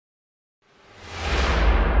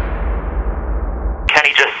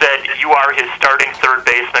you are his starting third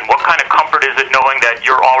baseman, what kind of comfort is it knowing that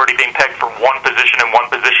you're already being pegged for one position and one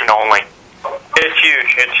position only? It's huge.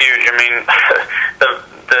 It's huge. I mean,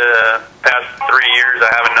 the past 3 years I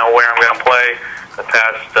haven't known where I'm going to play. The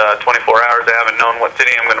past 24 hours I haven't known what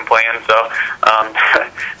city I'm going to play in. So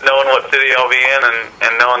knowing what city I'll be in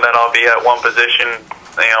and knowing that I'll be at one position,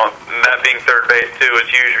 that being third base too, is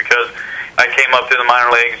huge because I came up through the minor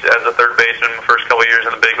leagues as a third baseman. The first couple of years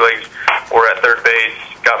in the big leagues were at third base.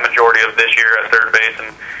 Got majority of this year at third base,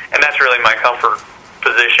 and that's really my comfort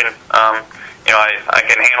position. I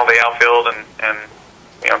can handle the outfield and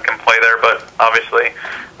can play there, but obviously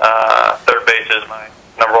third base is my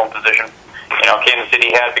number one position. Kansas City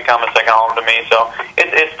has become a second home to me, so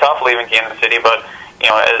it's tough leaving Kansas City. But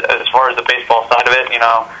as far as the baseball side of it,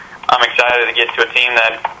 I'm excited to get to a team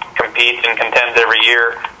that competes and contends every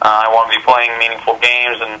year. I want to be playing meaningful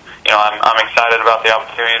games, and I'm excited about the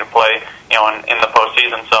opportunity to play in the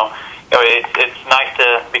postseason. So it's nice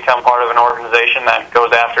to become part of an organization that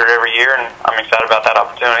goes after it every year, and I'm excited about that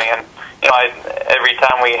opportunity. And every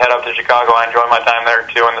time we head up to Chicago, I enjoy my time there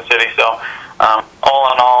too in the city. So all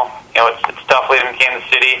in all, it's tough leaving Kansas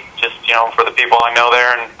City, just for the people I know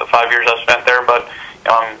there and the 5 years I've spent there. But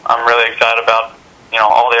I'm really excited about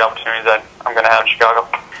all the opportunities that I'm going to have in Chicago.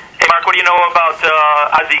 Hey, Mark, what do you know about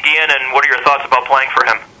Ozzie Guillen, and what are your thoughts about playing for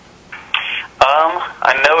him?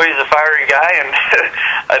 I know he's a fiery guy, and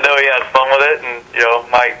I know he has fun with it, and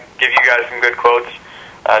might give you guys some good quotes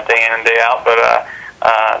day in and day out. But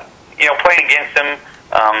playing against him,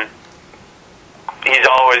 he's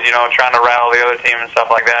always trying to rattle the other team and stuff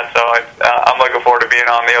like that. So I'm looking forward to being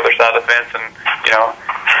on the other side of the fence and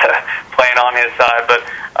playing on his side. But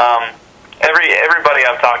everybody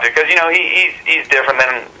I've talked to, because he's different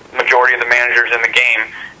than majority of the managers in the game,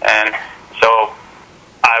 and so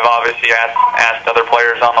I've obviously asked other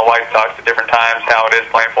players on the White Sox at different times how it is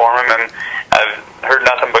playing for him, and I've heard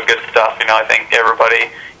nothing but good stuff. I think everybody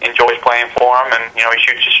enjoys playing for him, and he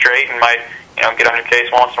shoots you straight and might get on your case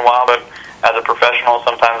once in a while, but as a professional,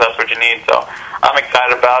 sometimes that's what you need. So I'm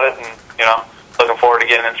excited about it, and looking forward to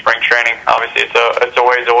getting in spring training. Obviously, it's a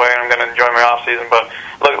ways away, and I'm going to enjoy my off season, but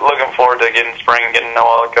looking forward to getting spring and getting to know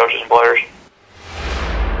all the coaches and players.